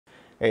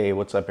Hey,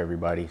 what's up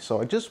everybody? So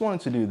I just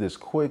wanted to do this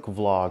quick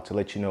vlog to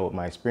let you know what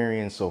my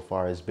experience so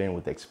far has been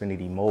with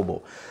Xfinity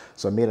Mobile.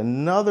 So I made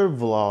another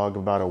vlog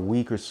about a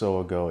week or so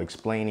ago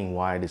explaining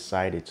why I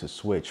decided to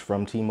switch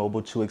from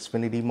T-Mobile to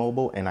Xfinity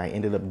Mobile, and I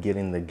ended up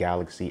getting the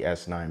Galaxy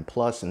S9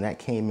 Plus, and that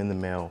came in the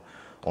mail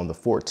on the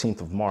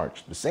 14th of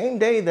March, the same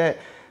day that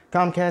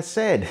Comcast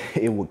said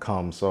it would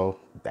come. So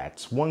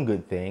that's one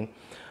good thing.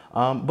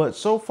 But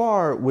so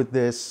far with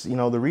this,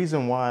 the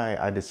reason why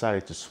I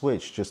decided to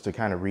switch, just to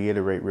kind of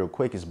reiterate real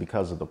quick, is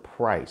because of the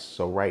price.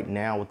 So right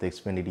now with the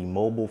Xfinity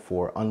Mobile,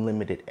 for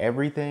unlimited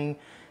everything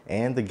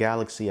and the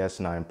Galaxy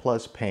S9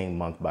 Plus, paying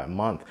month by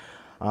month,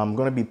 I'm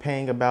going to be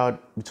paying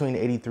about between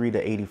 83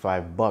 to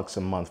 85 bucks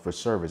a month for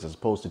service, as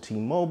opposed to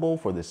T-Mobile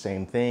for the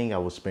same thing. I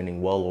was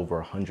spending well over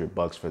 100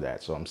 bucks for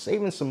that. So I'm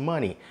saving some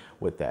money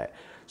with that.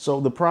 So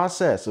the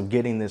process of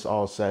getting this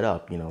all set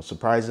up,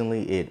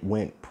 surprisingly, it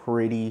went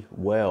pretty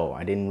well.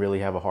 I didn't really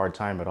have a hard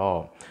time at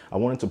all. I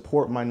wanted to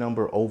port my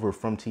number over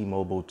from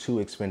T-Mobile to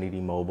Xfinity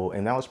Mobile,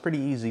 and that was pretty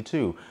easy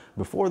too.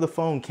 Before the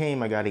phone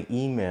came, I got an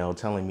email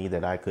telling me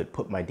that I could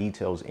put my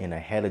details in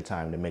ahead of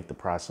time to make the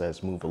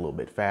process move a little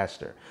bit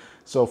faster.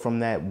 So from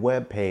that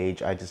web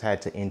page, I just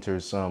had to enter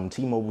some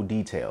T-Mobile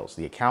details,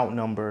 the account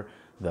number,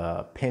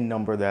 the PIN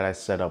number that I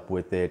set up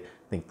with it, I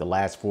think the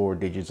last 4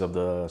 digits of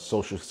the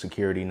social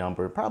security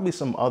number, probably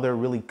some other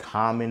really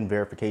common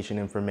verification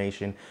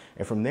information.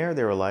 And from there,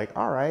 they were like,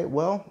 all right,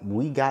 well,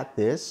 we got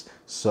this.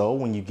 So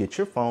when you get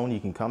your phone, you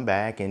can come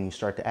back and you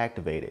start to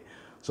activate it.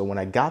 So when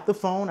I got the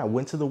phone, I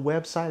went to the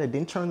website. I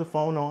didn't turn the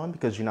phone on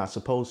because you're not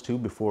supposed to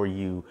before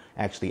you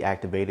actually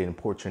activate it and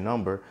port your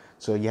number.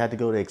 So you had to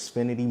go to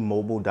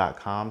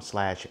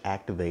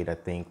xfinitymobile.com/activate. I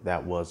think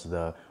that was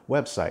the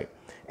website.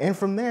 And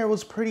from there, it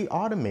was pretty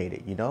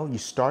automated. You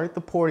started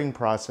the porting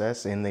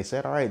process and they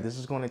said, all right, this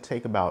is going to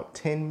take about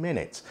 10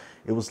 minutes.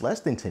 It was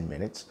less than 10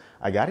 minutes.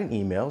 I got an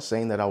email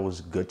saying that I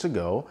was good to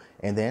go.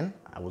 And then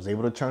I was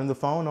able to turn the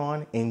phone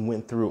on and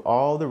went through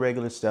all the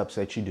regular steps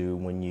that you do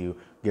when you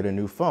get a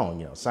new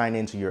phone. Sign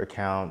into your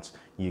accounts.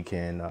 You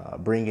can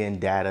bring in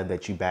data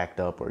that you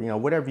backed up, or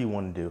whatever you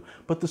want to do.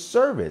 But the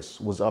service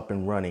was up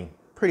and running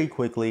pretty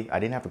quickly. I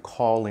didn't have to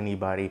call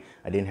anybody.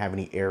 I didn't have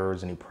any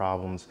errors, any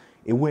problems.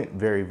 It went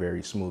very,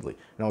 very smoothly,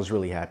 and I was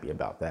really happy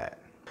about that.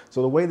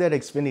 So the way that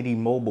Xfinity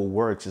Mobile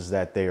works is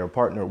that they are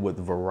partnered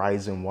with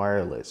Verizon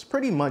Wireless,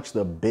 pretty much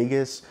the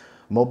biggest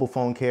mobile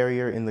phone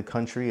carrier in the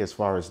country as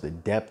far as the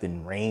depth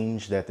and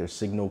range that their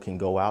signal can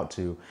go out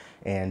to.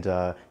 And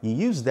you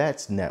use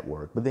that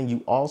network, but then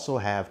you also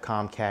have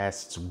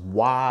Comcast's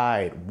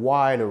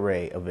wide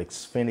array of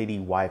Xfinity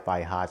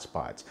Wi-Fi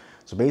hotspots.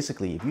 So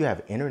basically, if you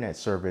have internet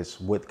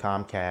service with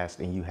Comcast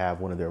and you have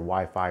one of their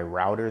Wi-Fi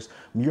routers,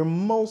 you're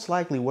most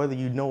likely, whether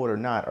you know it or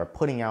not, are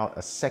putting out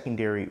a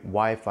secondary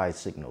Wi-Fi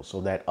signal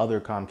so that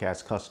other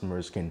Comcast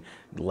customers can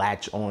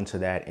latch onto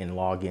that and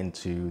log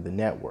into the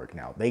network.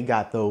 Now, they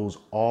got those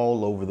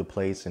all over the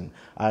place, and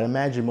I'd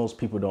imagine most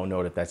people don't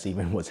know that that's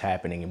even what's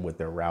happening with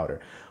their router.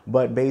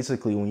 But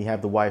basically, when you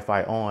have the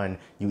Wi-Fi on,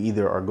 you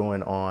either are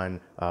going on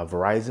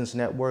Verizon's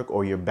network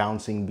or you're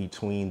bouncing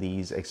between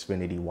these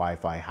Xfinity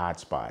Wi-Fi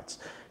hotspots.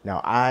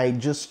 Now, I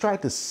just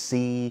tried to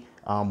see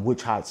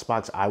which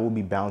hotspots I will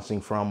be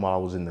bouncing from while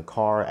I was in the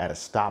car at a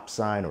stop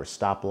sign or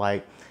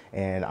stoplight.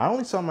 And I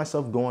only saw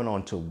myself going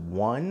on to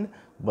one,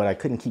 but I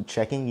couldn't keep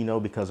checking,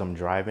 because I'm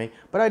driving.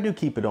 But I do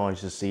keep it on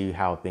just to see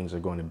how things are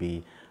going to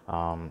be.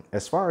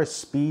 As far as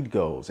speed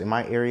goes, in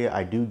my area,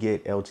 I do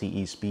get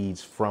LTE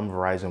speeds from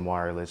Verizon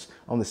Wireless.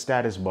 On the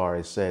status bar,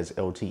 it says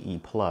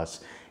LTE Plus,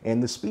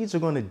 and the speeds are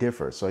going to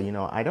differ. So,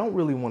 I don't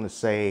really want to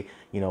say,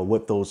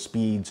 what those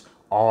speeds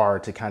are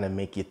to kind of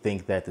make you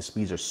think that the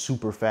speeds are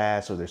super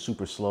fast or they're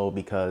super slow,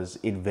 because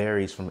it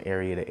varies from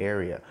area to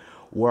area.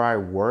 Where I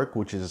work,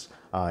 which is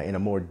in a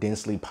more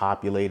densely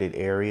populated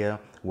area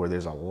where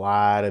there's a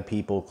lot of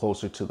people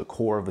closer to the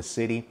core of a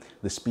city,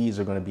 the speeds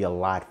are going to be a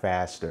lot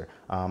faster.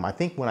 I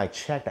think when I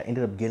checked, I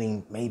ended up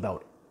getting maybe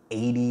about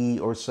 80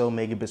 or so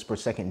megabits per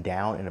second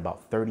down and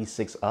about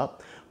 36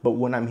 up. But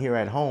when I'm here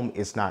at home,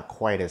 it's not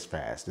quite as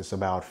fast. It's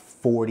about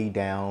 40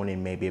 down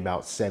and maybe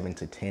about 7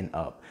 to 10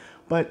 up.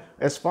 But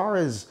as far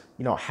as,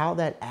 how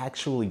that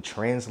actually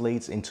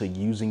translates into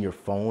using your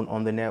phone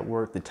on the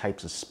network, the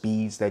types of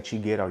speeds that you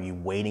get, are you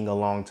waiting a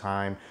long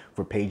time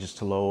for pages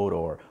to load,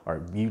 or are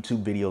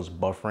YouTube videos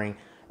buffering?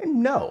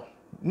 And no,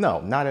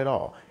 not at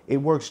all. It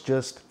works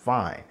just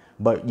fine.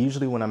 But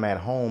usually when I'm at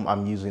home,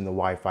 I'm using the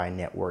Wi-Fi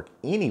network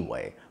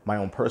anyway, my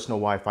own personal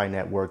Wi-Fi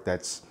network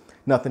that's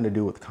nothing to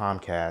do with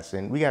Comcast.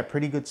 And we got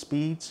pretty good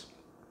speeds.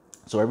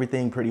 So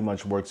everything pretty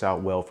much works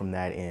out well from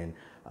that end.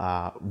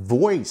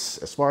 Voice,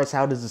 as far as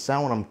how does it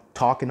sound when I'm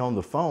talking on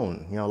the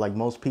phone? Like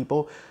most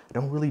people, I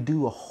don't really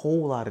do a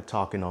whole lot of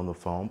talking on the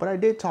phone, but I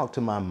did talk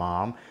to my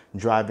mom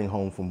driving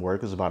home from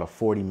work. It was about a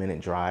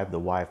 40-minute drive. The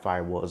Wi-Fi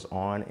was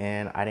on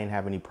and I didn't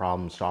have any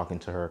problems talking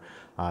to her.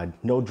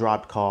 No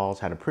dropped calls,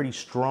 had a pretty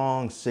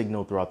strong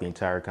signal throughout the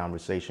entire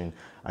conversation.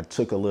 I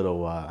took a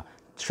little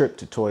trip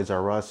to Toys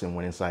R Us and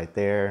went inside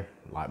there.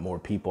 A lot more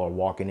people are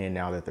walking in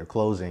now that they're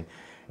closing.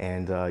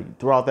 And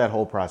throughout that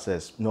whole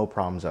process, no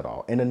problems at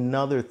all. And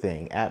another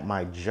thing, at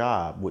my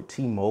job with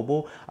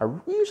T-Mobile, I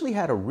usually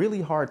had a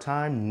really hard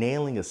time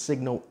nailing a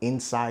signal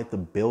inside the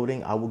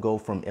building. I would go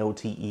from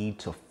LTE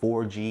to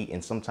 4G,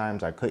 and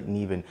sometimes I couldn't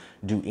even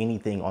do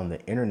anything on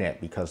the internet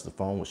because the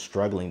phone was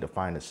struggling to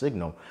find a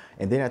signal.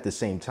 And then at the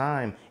same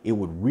time, it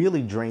would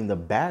really drain the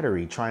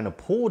battery trying to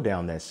pull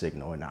down that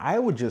signal. And I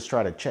would just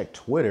try to check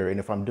Twitter, and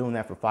if I'm doing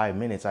that for 5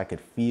 minutes, I could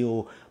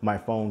feel my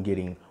phone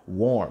getting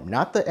warm.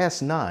 Not the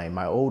S9,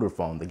 my older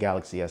phone, the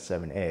Galaxy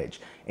S7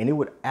 Edge, and it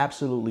would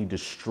absolutely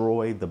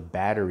destroy the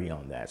battery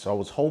on that. So I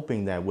was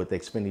hoping that with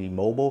Xfinity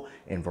Mobile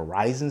and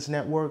Verizon's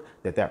network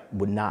that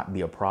would not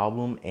be a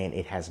problem, and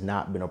it has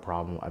not been a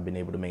problem. I've been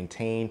able to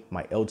maintain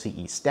my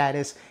LTE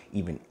status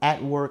even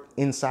at work,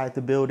 inside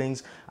the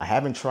buildings. I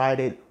haven't tried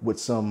it with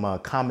some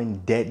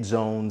common dead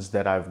zones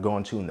that I've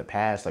gone to in the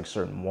past, like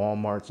certain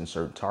Walmarts and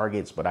certain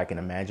Targets, but I can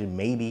imagine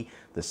maybe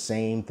the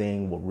same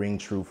thing will ring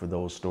true for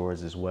those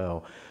stores as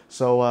well.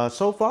 So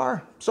so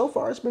far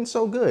it's been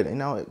so good. And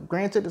now,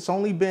 granted, it's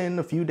only been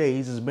a few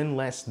days, it's been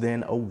less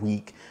than a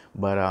week,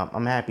 but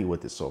I'm happy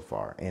with it so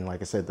far. And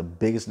like I said, the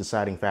biggest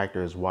deciding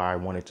factor is why I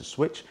wanted to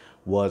switch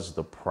was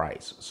the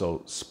price.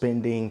 So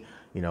spending,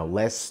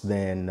 less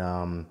than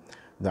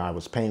I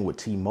was paying with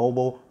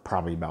T-Mobile,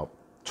 probably about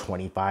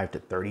 $25 to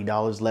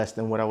 $30 less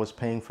than what I was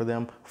paying for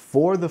them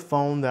for the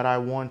phone that I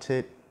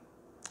wanted.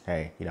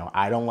 Hey,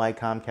 I don't like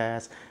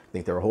Comcast. I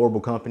think they're a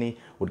horrible company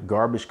with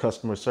garbage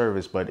customer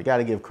service, but you got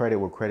to give credit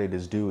where credit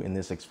is due, in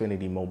this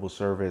Xfinity Mobile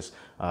service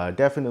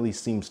definitely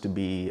seems to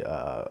be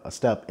a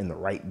step in the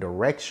right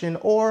direction,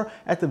 or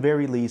at the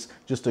very least,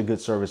 just a good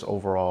service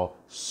overall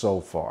so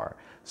far.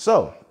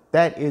 So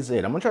that is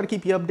it. I'm gonna try to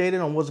keep you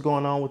updated on what's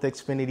going on with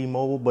Xfinity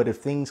Mobile, but if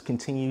things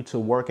continue to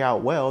work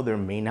out well, there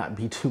may not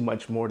be too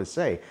much more to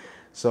say.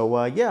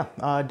 So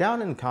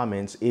down in the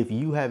comments, if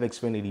you have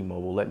Xfinity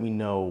Mobile, let me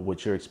know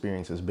what your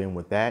experience has been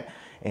with that.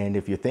 And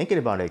if you're thinking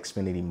about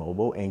Xfinity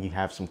Mobile and you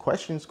have some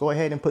questions, go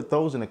ahead and put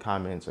those in the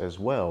comments as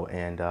well.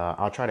 And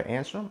I'll try to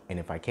answer them. And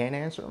if I can't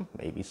answer them,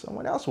 maybe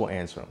someone else will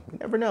answer them. You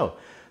never know.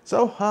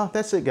 So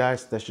that's it,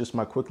 guys. That's just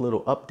my quick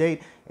little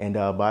update. And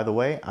by the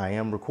way, I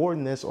am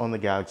recording this on the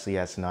Galaxy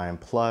S9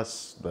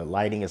 Plus. The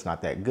lighting is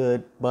not that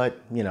good, but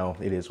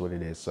it is what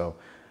it is. So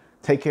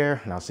take care,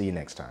 and I'll see you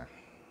next time.